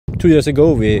2 years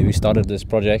ago we started this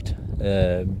project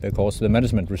because the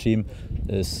management regime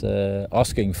is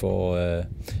asking for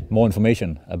more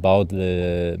information about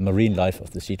the marine life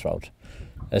of the sea trout.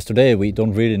 As today we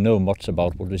don't really know much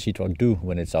about what the sea trout do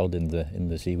when it's out in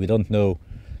the sea. We don't know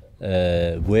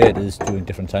where it is during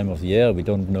different time of the year. We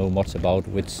don't know much about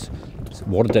which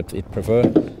water depth it prefer.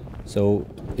 So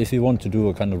if you want to do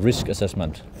a kind of risk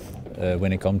assessment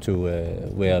when it comes to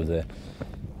where the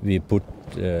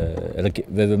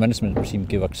management regime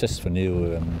give access for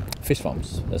new fish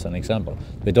farms, as an example,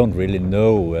 we don't really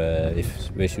know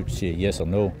if we should say yes or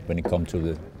no when it comes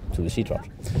to the sea trout.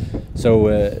 So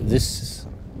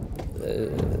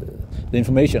the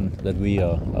information that we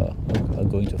are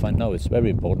going to find now is very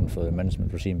important for the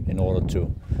management regime in order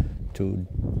to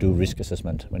do risk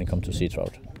assessment when it comes to sea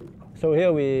trout. So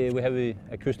here we have the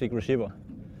acoustic receiver,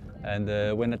 and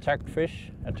when attacked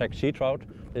fish, attacked sea trout,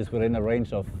 is within a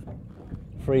range of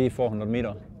 300-400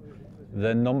 meters.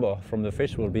 The number from the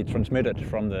fish will be transmitted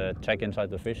from the tag inside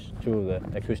the fish to the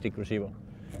acoustic receiver.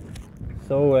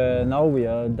 So now we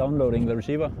are downloading the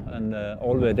receiver, and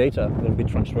all the data will be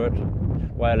transferred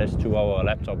wireless to our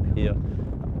laptop here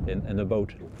in the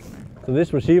boat. So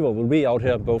this receiver will be out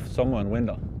here both summer and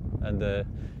winter, and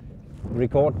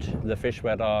record the fish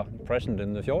that are present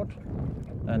in the fjord,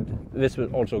 and this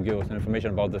will also give us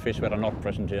information about the fish that are not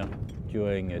present here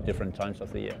during different times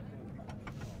of the year.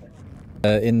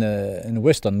 In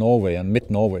western Norway and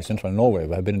mid-Norway, central Norway,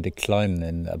 we have been in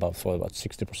decline for about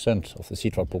 60% of the sea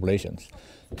trout populations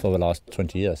for the last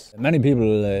 20 years. Many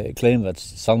people claim that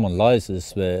salmon lice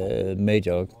is the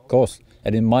major cause,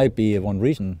 and it might be one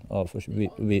reason.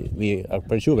 We are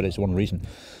pretty sure that it's one reason.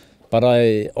 But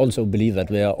I also believe that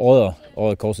there are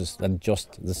other causes than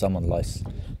just the salmon lice.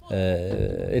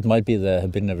 It might be there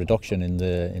have been a reduction in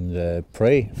the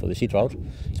prey for the sea trout,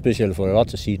 especially for a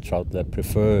lot of sea trout that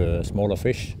prefer smaller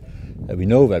fish. We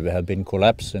know that there have been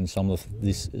collapse in some of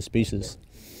these species.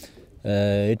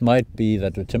 It might be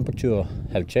that the temperature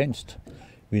have changed.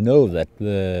 We know that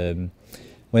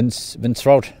when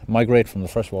trout migrate from the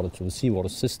freshwater to the seawater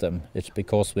system, it's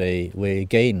because they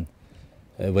gain.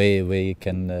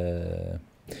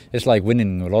 It's like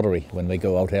winning a lottery when they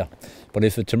go out here. But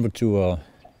if the temperature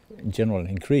in general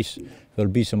increase, there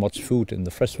will be so much food in the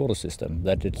freshwater system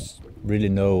that it's really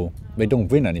they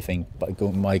don't win anything by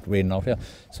migrating out here.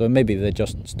 So maybe they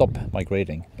just stop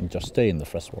migrating and just stay in the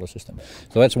freshwater system.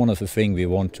 So that's one of the things we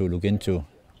want to look into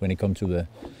when it comes to the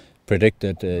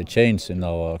predicted change in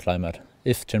our climate.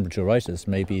 If temperature rises,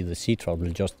 maybe the sea trout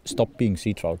will just stop being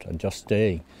sea trout and just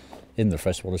stay in the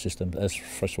freshwater system as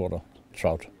freshwater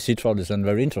trout. Sea trout is a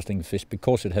very interesting fish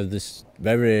because it has this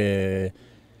very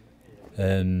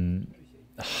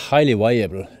highly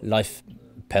variable life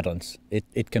patterns.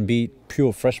 It can be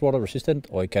pure freshwater resistant,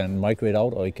 or it can migrate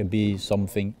out, or it can be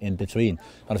something in between.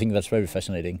 And I think that's very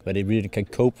fascinating, that it really can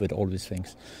cope with all these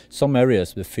things. Some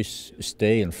areas the fish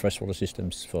stay in freshwater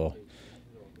systems for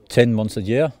 10 months a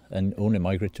year and only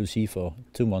migrate to sea for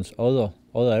 2 months. Other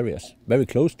areas, very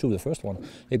close to the first one,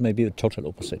 it may be the total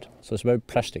opposite. So it's a very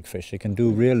plastic fish. It can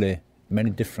do really many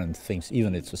different things,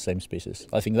 even if it's the same species.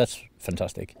 I think that's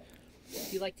fantastic.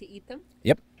 Do you like to eat them?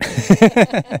 Yep.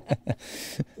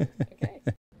 Okay.